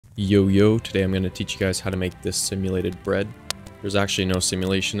Yo, today I'm going to teach you guys how to make this simulated bread. There's actually no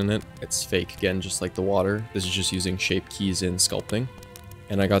simulation in it. It's fake again, just like the water. This is just using shape keys in sculpting.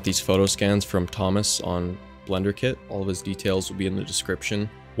 And I got these photo scans from Thomas on Blender Kit. All of his details will be in the description.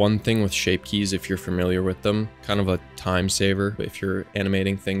 One thing with shape keys, if you're familiar with them, kind of a time saver. But if you're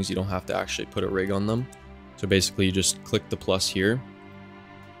animating things, you don't have to actually put a rig on them. So basically you just click the plus here,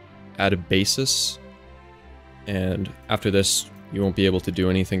 add a basis, and after this, you won't be able to do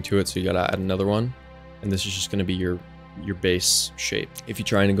anything to it, so you gotta add another one. And this is just gonna be your base shape. If you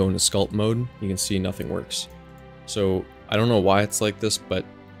try and go into sculpt mode, you can see nothing works. So I don't know why it's like this, but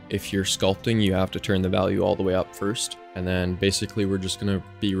if you're sculpting, you have to turn the value all the way up first. And then basically we're just gonna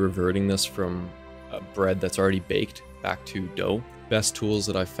be reverting this from a bread that's already baked back to dough. Best tools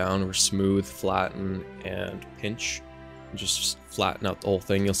that I found were smooth, flatten, and pinch. Just flatten out the whole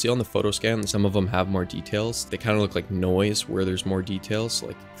thing. You'll see on the photo scan, some of them have more details. They kind of look like noise where there's more details.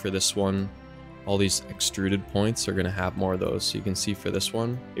 Like for this one, all these extruded points are going to have more of those. So you can see for this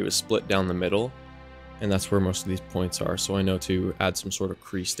one, it was split down the middle, and that's where most of these points are. So I know to add some sort of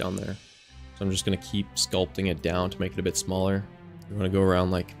crease down there. So I'm just going to keep sculpting it down to make it a bit smaller. You want to go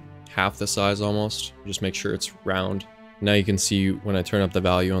around like half the size almost. Just make sure it's round. Now you can see when I turn up the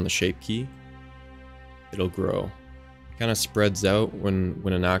value on the shape key, it'll grow. Kind of spreads out when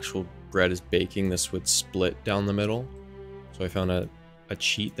an actual bread is baking. This would split down the middle. So I found a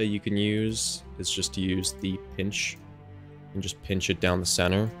cheat that you can use is just to use the pinch and just pinch it down the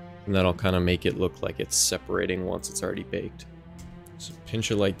center, and that'll kind of make it look like it's separating once it's already baked. So pinch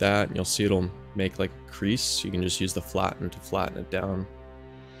it like that and you'll see it'll make like a crease. You can just use the flatten to flatten it down,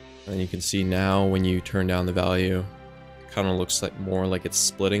 and you can see now when you turn down the value, it kind of looks like more like it's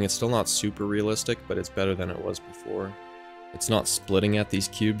splitting. It's still not super realistic, but it's better than it was before. It's not splitting at these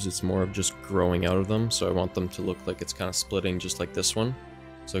cubes, it's more of just growing out of them. So I want them to look like it's kind of splitting just like this one.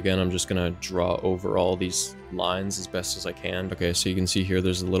 So again, I'm just gonna draw over all these lines as best as I can. Okay, so you can see here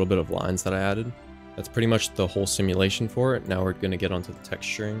there's a little bit of lines that I added. That's pretty much the whole simulation for it. Now we're gonna get onto the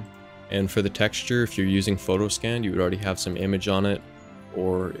texturing. And for the texture, if you're using photoscan, you would already have some image on it.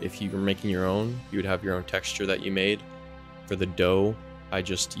 Or if you were making your own, you would have your own texture that you made. For the dough, I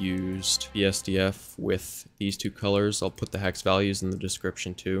just used BSDF with these two colors. I'll put the hex values in the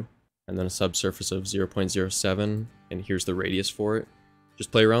description too. And then a subsurface of 0.07, and here's the radius for it. Just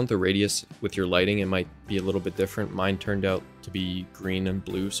play around with the radius with your lighting. It might be a little bit different. Mine turned out to be green and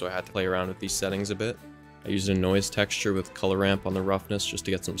blue, so I had to play around with these settings a bit. I used a noise texture with color ramp on the roughness just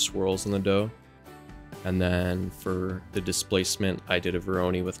to get some swirls in the dough. And then for the displacement, I did a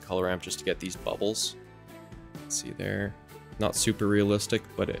Veroni with color ramp just to get these bubbles. Let's see there. Not super realistic,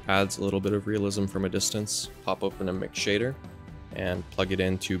 but it adds a little bit of realism from a distance. Pop open a mix shader and plug it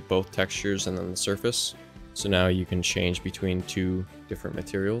into both textures and then the surface. So now you can change between two different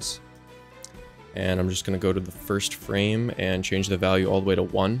materials. And I'm just going to go to the first frame and change the value all the way to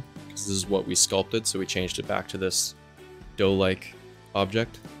 1, because this is what we sculpted, so we changed it back to this dough-like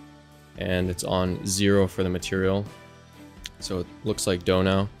object. And it's on 0 for the material, so it looks like dough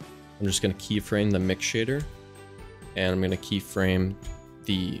now. I'm just going to keyframe the mix shader, and I'm going to keyframe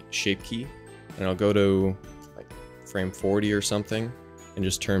the shape key, and I'll go to like frame 40 or something and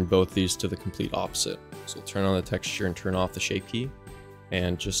just turn both these to the complete opposite. So I'll turn on the texture and turn off the shape key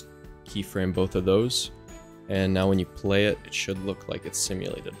and just keyframe both of those, and now when you play it, it should look like it's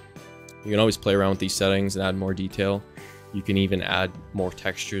simulated. You can always play around with these settings and add more detail. You can even add more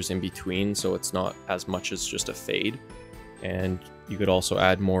textures in between, so it's not as much as just a fade. And you could also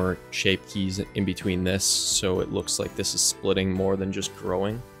add more shape keys in between this, so it looks like this is splitting more than just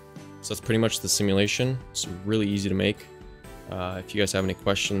growing. So that's pretty much the simulation. It's really easy to make. If you guys have any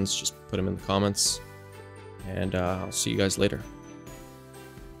questions, just put them in the comments, and I'll see you guys later.